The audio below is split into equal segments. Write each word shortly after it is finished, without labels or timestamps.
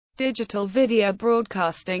Digital video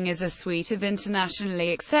broadcasting is a suite of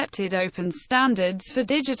internationally accepted open standards for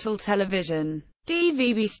digital television.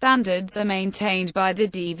 DVB standards are maintained by the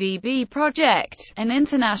DVB Project, an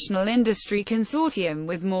international industry consortium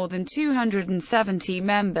with more than 270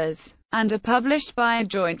 members, and are published by a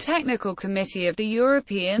joint technical committee of the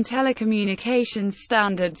European Telecommunications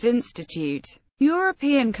Standards Institute,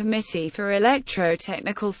 European Committee for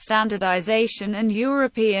Electrotechnical Standardization and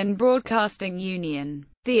European Broadcasting Union.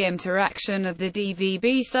 The interaction of the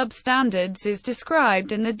DVB substandards is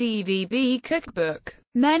described in the DVB Cookbook.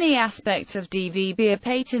 Many aspects of DVB are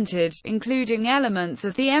patented, including elements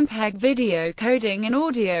of the MPEG video coding and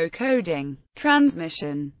audio coding.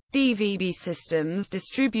 Transmission. DVB systems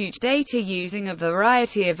distribute data using a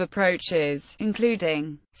variety of approaches,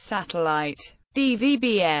 including satellite,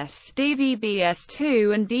 DVB-S,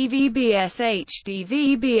 DVB-S2 and DVB-SH,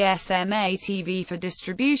 DVB-SMA-TV for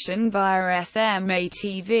distribution via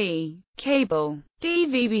SMA-TV, cable,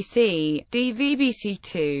 DVB-C,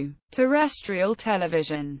 DVB-C2, terrestrial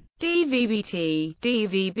television, DVB-T,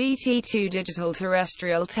 DVB-T2 digital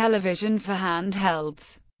terrestrial television for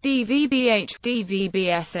handhelds, DVB-H,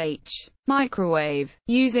 DVB-SH, microwave,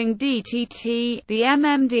 using DTT, the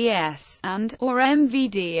MMDS, and/or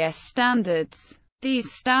MVDS standards.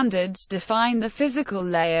 These standards define the physical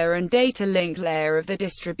layer and data link layer of the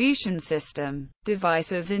distribution system.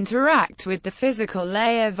 Devices interact with the physical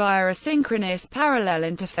layer via a synchronous parallel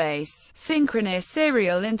interface, synchronous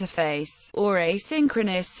serial interface, or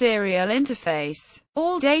asynchronous serial interface.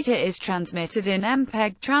 All data is transmitted in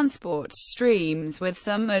MPEG transport streams with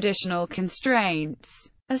some additional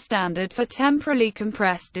constraints. A standard for temporally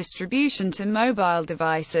compressed distribution to mobile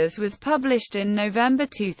devices was published in November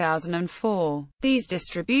 2004. These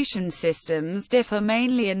distribution systems differ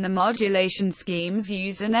mainly in the modulation schemes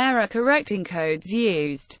used and error-correcting codes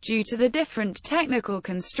used, due to the different technical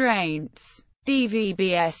constraints.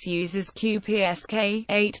 DVB-S uses QPSK,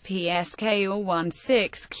 8PSK or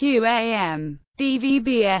 16QAM.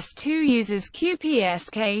 DVB-S2 uses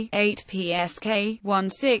QPSK, 8PSK,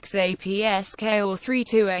 16APSK or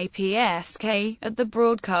 32APSK, at the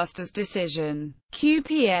broadcaster's decision.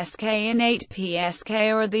 QPSK and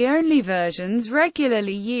 8PSK are the only versions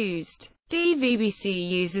regularly used. DVB-C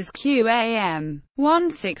uses QAM,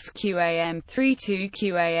 16QAM,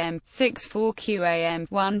 32QAM, 64QAM,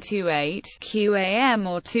 128QAM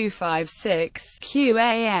or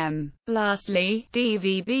 256QAM. Lastly,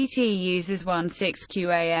 DVB-T uses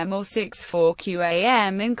 16QAM or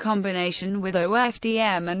 64QAM in combination with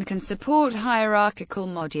OFDM and can support hierarchical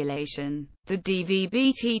modulation. The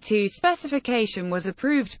DVB-T2 specification was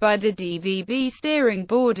approved by the DVB Steering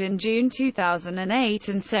Board in June 2008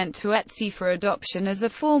 and sent to ETSI for adoption as a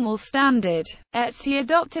formal standard. ETSI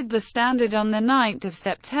adopted the standard on 9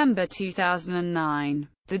 September 2009.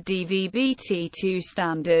 The DVB-T2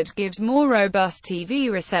 standard gives more robust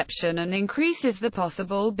TV reception and increases the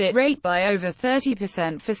possible bit rate by over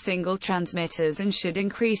 30% for single transmitters and should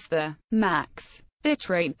increase the max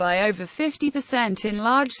bitrate by over 50% in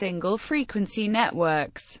large single-frequency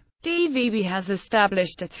networks. DVB has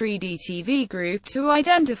established a 3D TV group to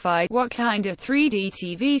identify what kind of 3D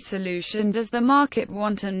TV solution does the market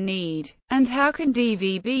want and need, and how can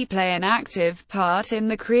DVB play an active part in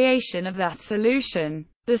the creation of that solution.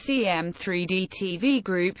 The CM3D TV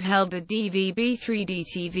Group held a DVB 3D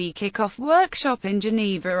TV kickoff workshop in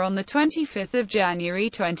Geneva on 25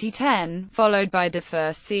 January 2010, followed by the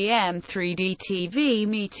first CM3D TV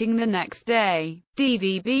meeting the next day.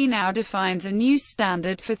 DVB now defines a new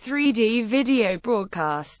standard for 3D video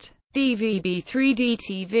broadcast. DVB 3D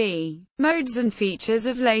TV. Modes and features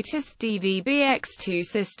of latest DVB-X2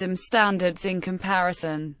 system standards in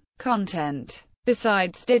comparison. Content.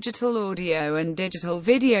 Besides digital audio and digital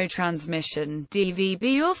video transmission,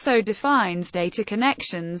 DVB also defines data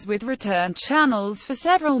connections with return channels for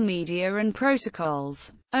several media and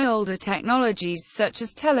protocols. Older technologies such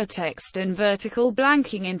as teletext and vertical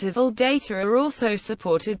blanking interval data are also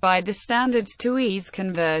supported by the standards to ease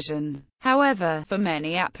conversion. However, for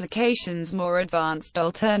many applications more advanced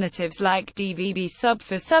alternatives like DVB sub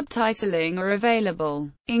for subtitling are available.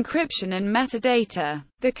 Encryption and metadata.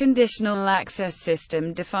 The conditional access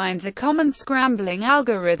system defines a common scrambling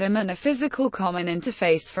algorithm and a physical common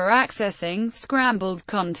interface for accessing scrambled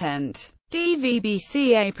content.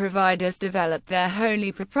 DVB-CA providers develop their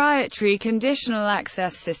wholly proprietary conditional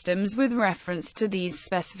access systems with reference to these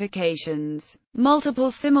specifications.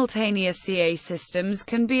 Multiple simultaneous CA systems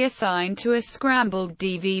can be assigned to a scrambled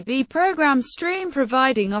DVB program stream,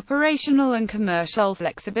 providing operational and commercial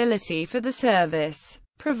flexibility for the service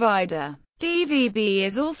provider. DVB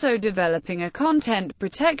is also developing a content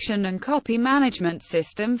protection and copy management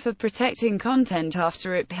system for protecting content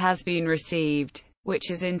after it has been received, which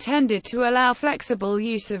is intended to allow flexible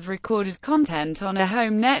use of recorded content on a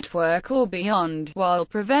home network or beyond, while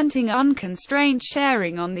preventing unconstrained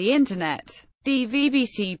sharing on the Internet.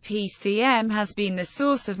 DVB-CPCM has been the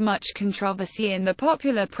source of much controversy in the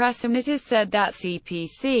popular press, and it is said that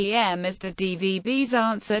CPCM is the DVB's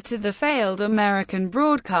answer to the failed American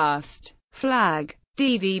broadcast flag.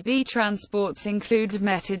 DVB transports include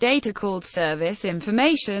metadata called service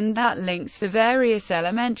information that links the various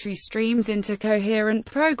elementary streams into coherent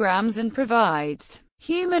programs and provides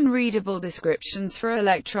human-readable descriptions for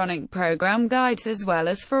electronic program guides as well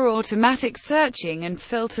as for automatic searching and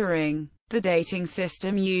filtering. The dating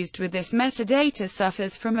system used with this metadata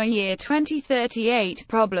suffers from a year 2038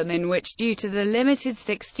 problem in which, due to the limited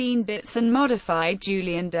 16 bits and modified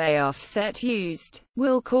Julian day offset used,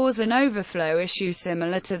 will cause an overflow issue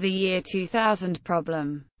similar to the year 2000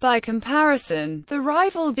 problem. By comparison, the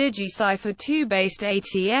rival DigiCipher 2-based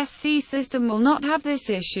ATSC system will not have this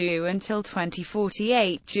issue until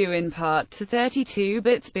 2048, due in part to 32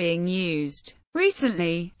 bits being used.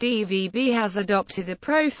 Recently, DVB has adopted a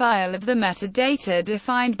profile of the metadata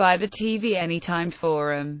defined by the TV Anytime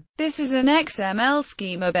Forum. This is an XML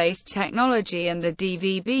schema-based technology, and the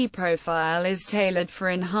DVB profile is tailored for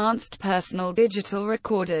enhanced personal digital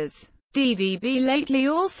recorders. DVB lately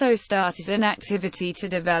also started an activity to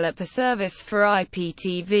develop a service for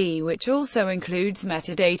IPTV, which also includes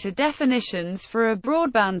metadata definitions for a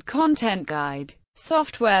broadband content guide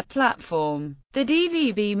software platform. The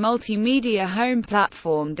DVB Multimedia Home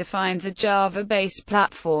Platform defines a Java-based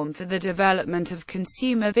platform for the development of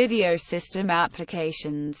consumer video system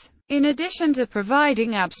applications. In addition to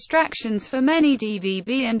providing abstractions for many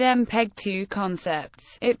DVB and MPEG-2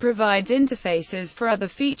 concepts, it provides interfaces for other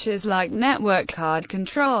features like network card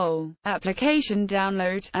control, application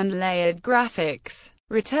download, and layered graphics.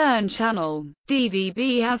 Return channel.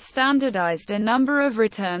 DVB has standardized a number of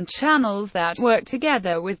return channels that work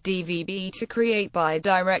together with DVB to create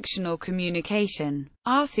bidirectional communication.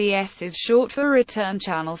 RCS is short for Return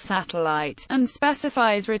Channel Satellite, and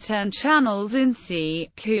specifies return channels in C,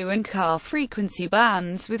 Q and Ca frequency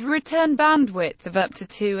bands with return bandwidth of up to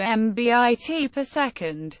 2 Mbit per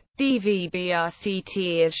second.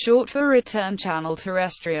 DVB-RCT is short for Return Channel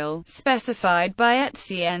Terrestrial, specified by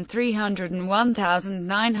ETSI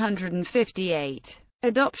N301,958.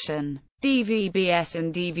 Adoption. DVB-S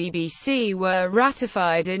and DVB-C were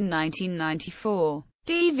ratified in 1994.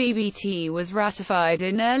 DVB-T was ratified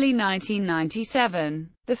in early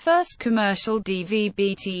 1997. The first commercial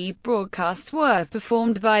DVB-T broadcasts were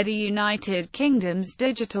performed by the United Kingdom's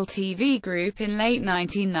Digital TV Group in late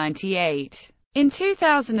 1998. In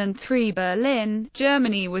 2003, Berlin,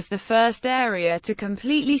 Germany was the first area to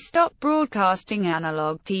completely stop broadcasting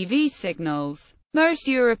analog TV signals. Most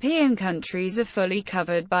European countries are fully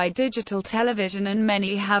covered by digital television, and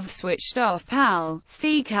many have switched off PAL,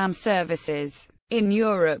 CCAM services. In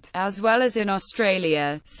Europe, as well as in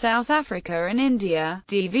Australia, South Africa and India,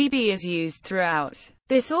 DVB is used throughout.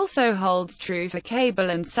 This also holds true for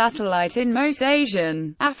cable and satellite in most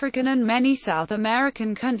Asian, African and many South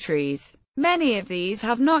American countries. Many of these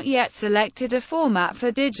have not yet selected a format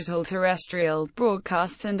for digital terrestrial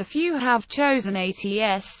broadcasts, and a few have chosen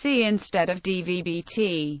ATSC instead of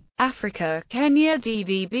DVB-T. Africa, Kenya.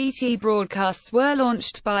 DVB-T broadcasts were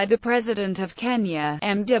launched by the President of Kenya,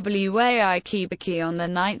 Mwai Kibaki, on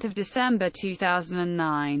 9 December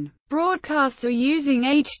 2009. Broadcasts are using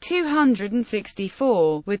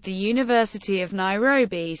H264, with the University of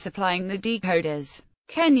Nairobi supplying the decoders.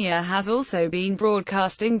 Kenya has also been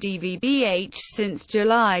broadcasting DVB-H since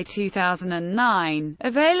July 2009,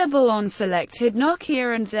 available on selected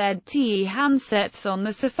Nokia and ZTE handsets on the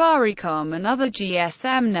Safaricom and other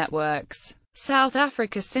GSM networks. South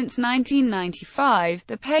Africa. Since 1995,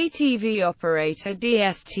 the pay TV operator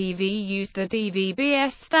DStv used the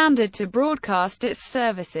DVB-S standard to broadcast its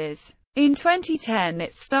services. In 2010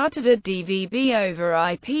 it started a DVB over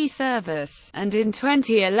IP service, and in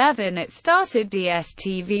 2011 it started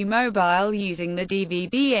DStv Mobile using the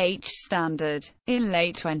DVB-H standard. In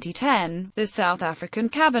late 2010, the South African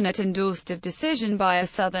cabinet endorsed a decision by a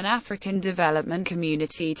Southern African Development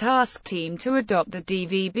Community Task Team to adopt the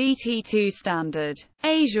DVB-T2 standard.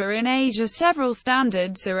 Asia. In Asia, several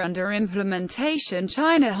standards are under implementation.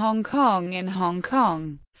 China. Hong Kong. In Hong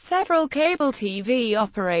Kong, several cable TV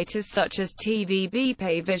operators such as TVB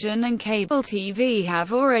Payvision and Cable TV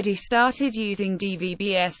have already started using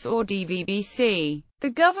DVB-S or DVB-C. The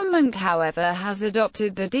government, however, has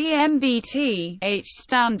adopted the DMB-T/H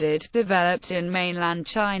standard, developed in mainland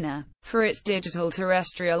China. for its digital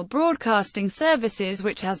terrestrial broadcasting services,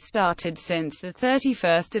 which has started since the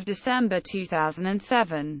 31st of December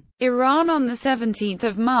 2007. Iran on the 17th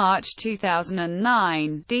of March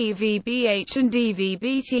 2009, DVB-H and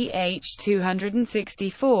DVB-T-H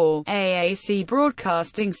 264, AAC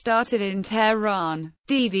broadcasting started in Tehran.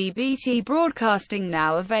 DVB-T broadcasting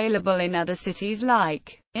now available in other cities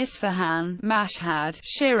like Isfahan, Mashhad,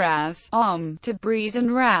 Shiraz, Tabriz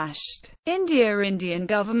and Rasht. Indian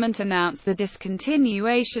government announced the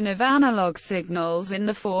discontinuation of analog signals in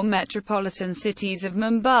the four metropolitan cities of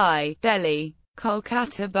Mumbai, Delhi,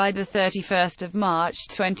 Kolkata by the 31st of March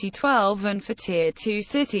 2012 and for Tier 2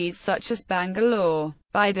 cities such as Bangalore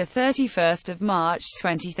by the 31st of March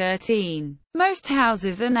 2013. Most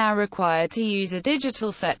houses are now required to use a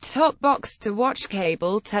digital set-top box to watch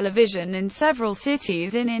cable television in several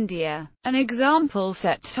cities in India. An example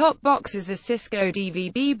set-top box is a Cisco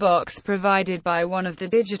DVB box provided by one of the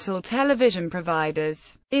digital television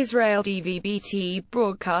providers. Israel DVB-T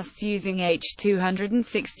broadcasts using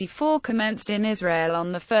H264 commenced in Israel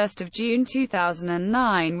on 1 June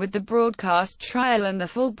 2009 with the broadcast trial, and the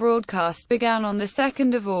full broadcast began on 2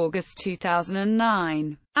 August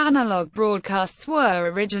 2009. Analog broadcasts were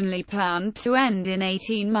originally planned to end in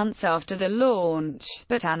 18 months after the launch,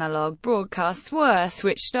 but analog broadcasts were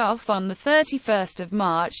switched off on 31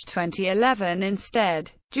 March 2011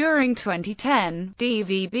 instead. During 2010,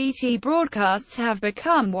 DVB-T broadcasts have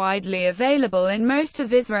become widely available in most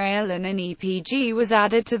of Israel, and an EPG was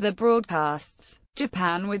added to the broadcasts.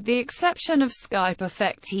 Japan, with the exception of Sky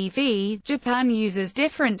Perfect TV, Japan uses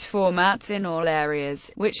different formats in all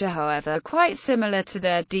areas, which are however quite similar to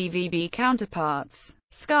their DVB counterparts.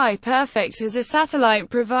 Sky Perfect is a satellite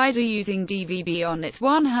provider using DVB on its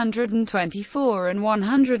 124 and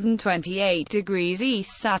 128 degrees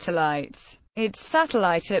east satellites. Its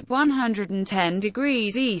satellite at 110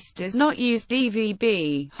 degrees east does not use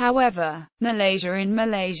DVB. However, in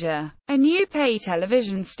Malaysia, a new pay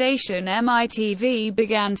television station, MITV,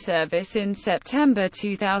 began service in September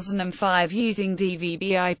 2005 using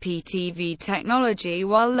DVB-IPTV technology,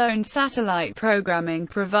 while lone satellite programming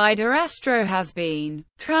provider Astro has been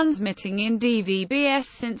transmitting in DVB-S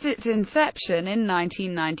since its inception in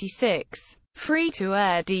 1996.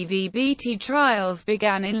 Free-to-air DVB-T trials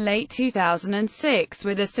began in late 2006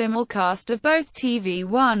 with a simulcast of both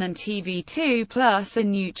TV1 and TV2 plus a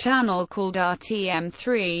new channel called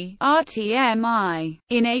RTM3, RTMI.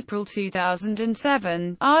 In April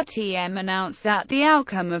 2007, RTM announced that the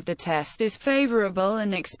outcome of the test is favorable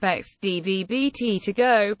and expects DVB-T to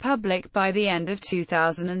go public by the end of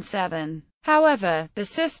 2007. However, the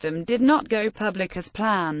system did not go public as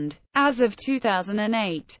planned. As of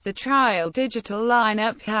 2008, the trial digital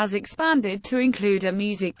lineup has expanded to include a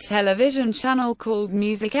music television channel called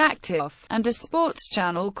Music Active, and a sports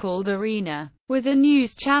channel called Arena, with a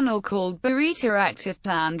news channel called Barita Active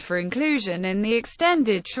planned for inclusion in the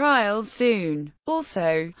extended trials soon.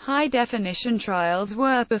 Also, high-definition trials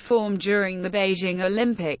were performed during the Beijing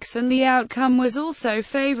Olympics and the outcome was also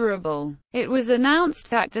favorable. It was announced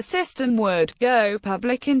that the system would go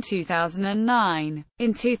public in 2009.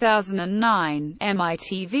 In 2009,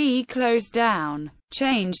 MITV closed down,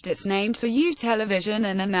 changed its name to U Television,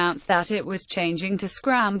 and announced that it was changing to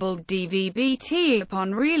scrambled DVB-T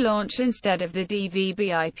upon relaunch instead of the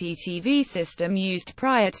DVB-IPTV system used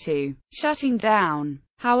prior to shutting down.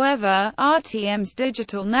 However, RTM's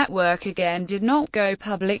digital network again did not go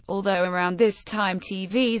public, although around this time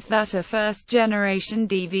TVs that are first-generation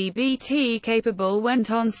DVB-T capable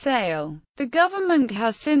went on sale. The government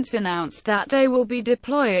has since announced that they will be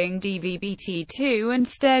deploying DVB-T2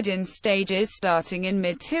 instead in stages starting in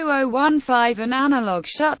mid-2015. An analog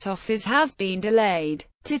shutoff has been delayed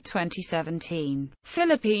to 2017.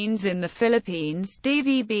 Philippines. In the Philippines,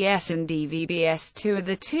 DVB-S and DVB-S2 are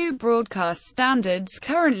the two broadcast standards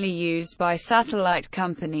currently used by satellite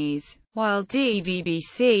companies, while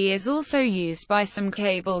DVB-C is also used by some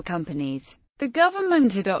cable companies. The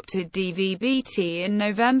government adopted DVB-T in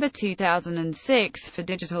November 2006 for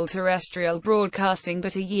digital terrestrial broadcasting,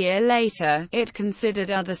 but a year later, it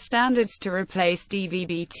considered other standards to replace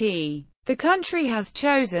DVB-T. The country has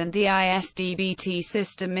chosen the ISDB-T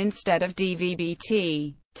system instead of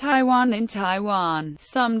DVB-T. Taiwan. In Taiwan,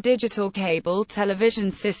 some digital cable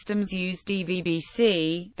television systems use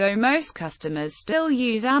DVB-C, though most customers still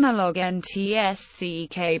use analog NTSC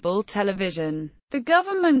cable television. The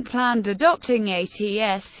government planned adopting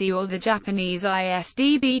ATSC or the Japanese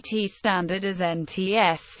ISDB-T standard as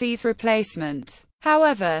NTSC's replacement.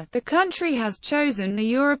 However, the country has chosen the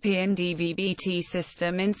European DVB-T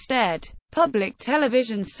system instead. public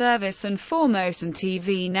television service, and Formosan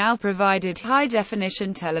TV now provided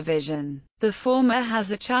high-definition television. The former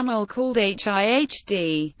has a channel called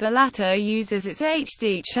HIHD, the latter uses its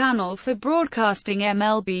HD channel for broadcasting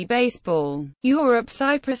MLB baseball. Europe.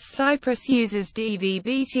 Cyprus uses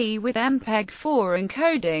DVB-T with MPEG-4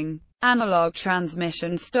 encoding. Analog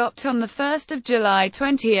transmission stopped on 1 July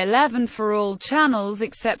 2011 for all channels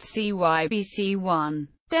except CYBC1.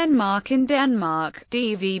 Denmark. In Denmark,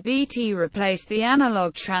 DVB-T replaced the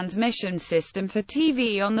analog transmission system for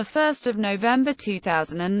TV on 1 November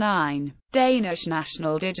 2009. Danish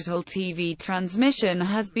national digital TV transmission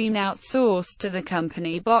has been outsourced to the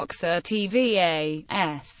company Boxer TV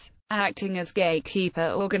A/S, acting as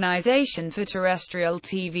gatekeeper organization for terrestrial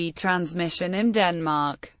TV transmission in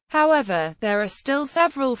Denmark. However, there are still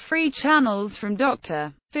several free channels from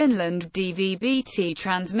Dr. Finland. DVB-T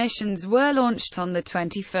transmissions were launched on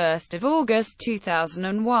 21 August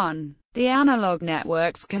 2001. The analog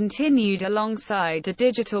networks continued alongside the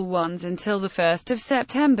digital ones until 1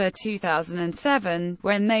 September 2007,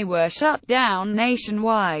 when they were shut down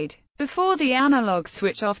nationwide. Before the analog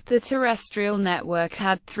switch-off, the terrestrial network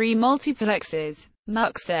had three multiplexes: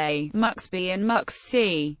 MUX A, MUX B and MUX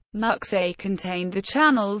C. MUX A contained the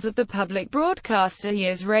channels of the public broadcaster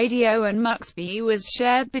Years Radio, and MUX B was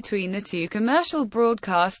shared between the two commercial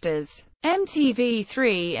broadcasters,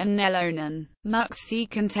 MTV3 and Nelonen. MUX C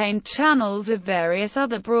contained channels of various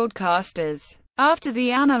other broadcasters. After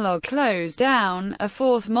the analog closed down, a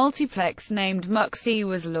fourth multiplex named MUX C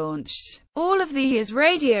was launched. All of the Years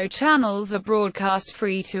Radio channels are broadcast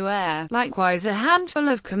free-to-air, likewise a handful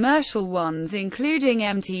of commercial ones including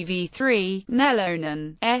MTV3,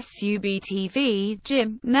 Nelonen, SUB-TV,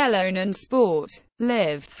 Jim, Nelonen Sport,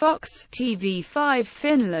 Live, Fox, TV5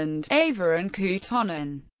 Finland, Ava and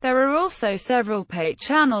Kutonen. There are also several paid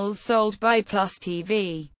channels sold by Plus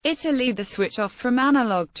TV. Italy. The switch-off from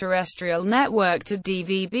analog terrestrial network to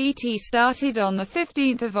DVB-T started on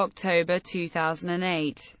 15 October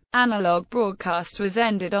 2008. Analog broadcast was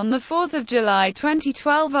ended on 4 July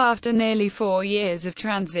 2012 after nearly 4 years of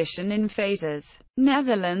transition in phases.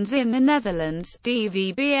 Netherlands. In the Netherlands,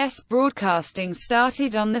 DVB-S broadcasting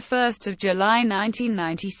started on 1 July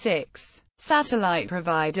 1996. Satellite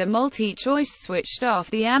provider MultiChoice switched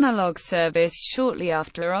off the analog service shortly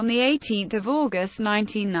after on 18 August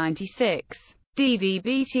 1996.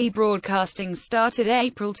 DVB-T broadcasting started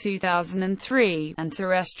April 2003, and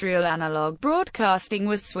terrestrial analog broadcasting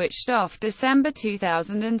was switched off December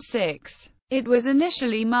 2006. It was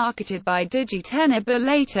initially marketed by Digitenna but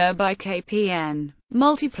later by KPN.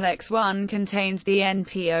 Multiplex 1 contains the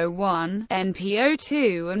NPO1,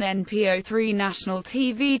 NPO2 and NPO3 national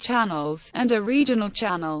TV channels, and a regional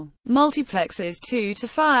channel. Multiplexes 2 to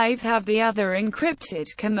 5 have the other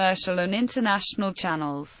encrypted commercial and international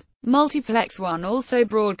channels. Multiplex 1 also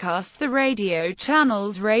broadcasts the radio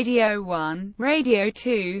channels Radio 1, Radio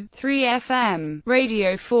 2, 3 FM,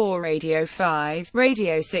 Radio 4, Radio 5,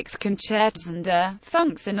 Radio 6 Concertzender,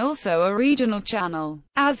 Funks, and also a regional channel.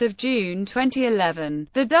 As of June 2011,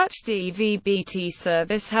 the Dutch DVB-T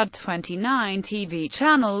service had 29 TV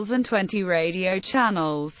channels and 20 radio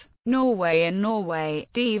channels. Norway. In Norway,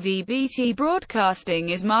 DVB-T broadcasting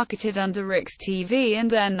is marketed under Riks TV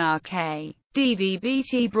and NRK.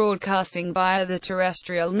 DVB-T broadcasting via the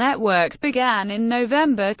terrestrial network began in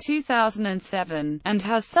November 2007, and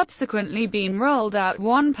has subsequently been rolled out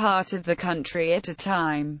one part of the country at a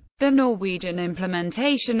time. The Norwegian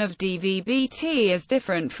implementation of DVB-T is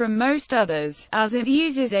different from most others, as it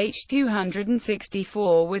uses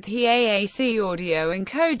H.264 with HEAAC audio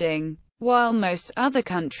encoding, while most other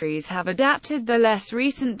countries have adapted the less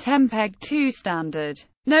recent MPEG-2 standard.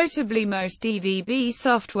 Notably, most DVB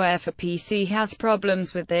software for PC has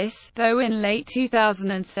problems with this, though in late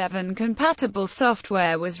 2007 compatible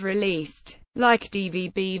software was released, like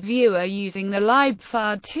DVB Viewer using the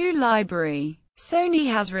libfad2 library. Sony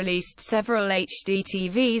has released several HD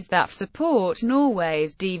TVs that support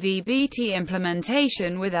Norway's DVB-T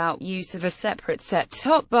implementation without use of a separate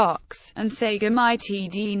set-top box, and Sega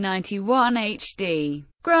MyTD91 HD.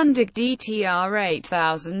 Grundig DTR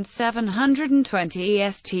 8720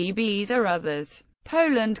 STBs are others.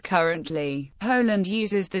 Poland. Currently, Poland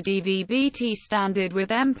uses the DVB-T standard with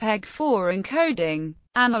MPEG-4 encoding.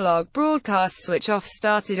 Analog broadcast switch-off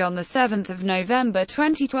started on 7 November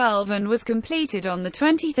 2012 and was completed on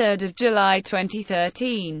 23 July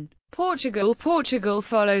 2013. Portugal. Portugal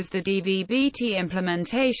follows the DVB-T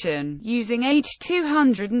implementation, using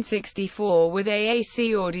H.264 with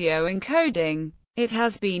AAC audio encoding. It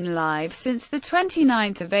has been live since the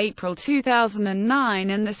 29th of April 2009,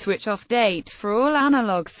 and the switch-off date for all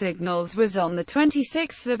analog signals was on the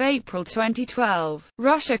 26th of April 2012.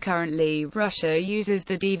 Russia uses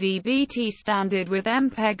the DVB-T standard with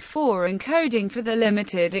MPEG-4 encoding for the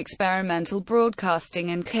limited experimental broadcasting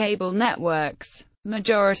and cable networks.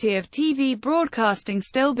 Majority of TV broadcasting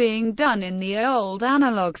still being done in the old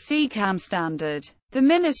analog CCAM standard. The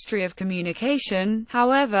Ministry of Communication,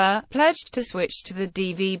 however, pledged to switch to the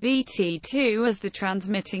DVB-T2 as the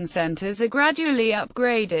transmitting centers are gradually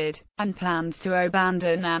upgraded, and plans to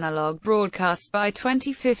abandon analog broadcast by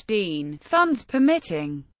 2015, funds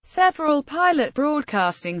permitting. Several pilot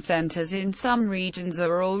broadcasting centers in some regions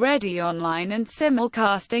are already online and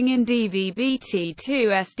simulcasting in DVB-T2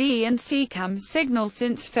 SD and CCAM signal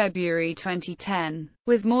since February 2010,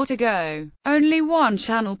 with more to go. Only one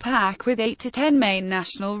channel pack with 8 to 10 main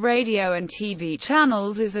national radio and TV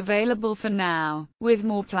channels is available for now, with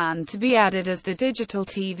more planned to be added as the digital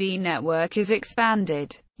TV network is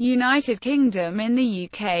expanded. United Kingdom. In the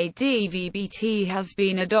UK, DVB-T has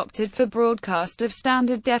been adopted for broadcast of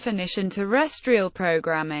standard definition terrestrial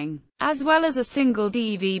programming, as well as a single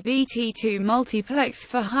DVB-T2 multiplex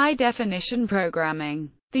for high-definition programming.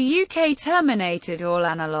 The UK terminated all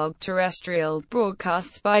analog terrestrial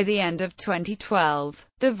broadcasts by the end of 2012.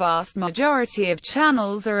 The vast majority of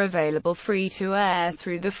channels are available free to air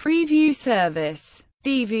through the Freeview service.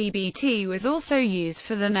 DVB-T was also used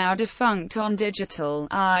for the now-defunct On Digital,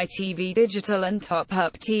 ITV Digital and Top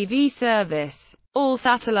Up TV service. All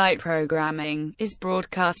satellite programming is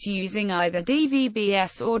broadcast using either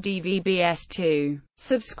DVB-S or DVB-S2.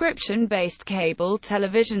 Subscription-based cable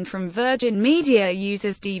television from Virgin Media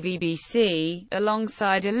uses DVB-C,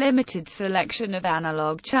 alongside a limited selection of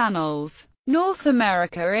analog channels. North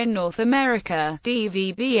America. In North America,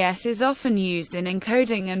 DVB-S is often used in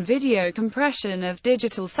encoding and video compression of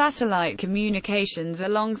digital satellite communications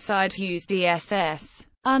alongside Hughes DSS.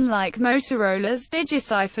 Unlike Motorola's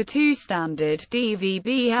DigiCipher 2 standard,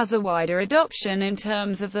 DVB has a wider adoption in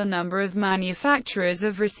terms of the number of manufacturers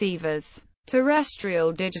of receivers.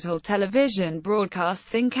 Terrestrial digital television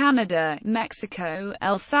broadcasts in Canada, Mexico,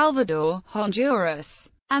 El Salvador, Honduras,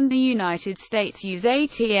 and the United States use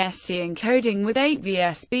ATSC encoding with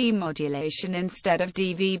 8VSB modulation instead of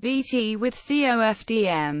DVB-T with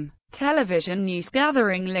COFDM. Television news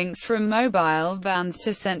gathering links from mobile vans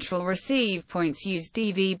to central receive points use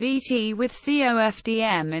DVB-T with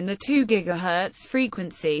COFDM in the 2 GHz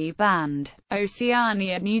frequency band.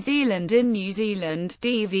 Oceania. New Zealand. In New Zealand,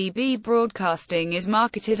 DVB broadcasting is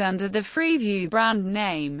marketed under the Freeview brand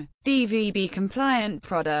name. DVB-compliant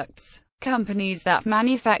products. Companies that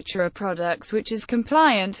manufacture a product which is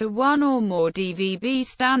compliant to one or more DVB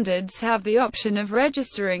standards have the option of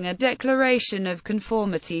registering a declaration of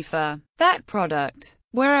conformity for that product.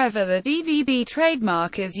 Wherever the DVB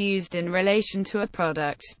trademark is used in relation to a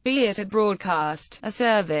product, be it a broadcast, a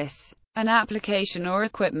service, an application or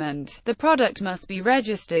equipment, the product must be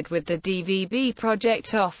registered with the DVB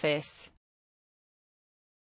Project Office.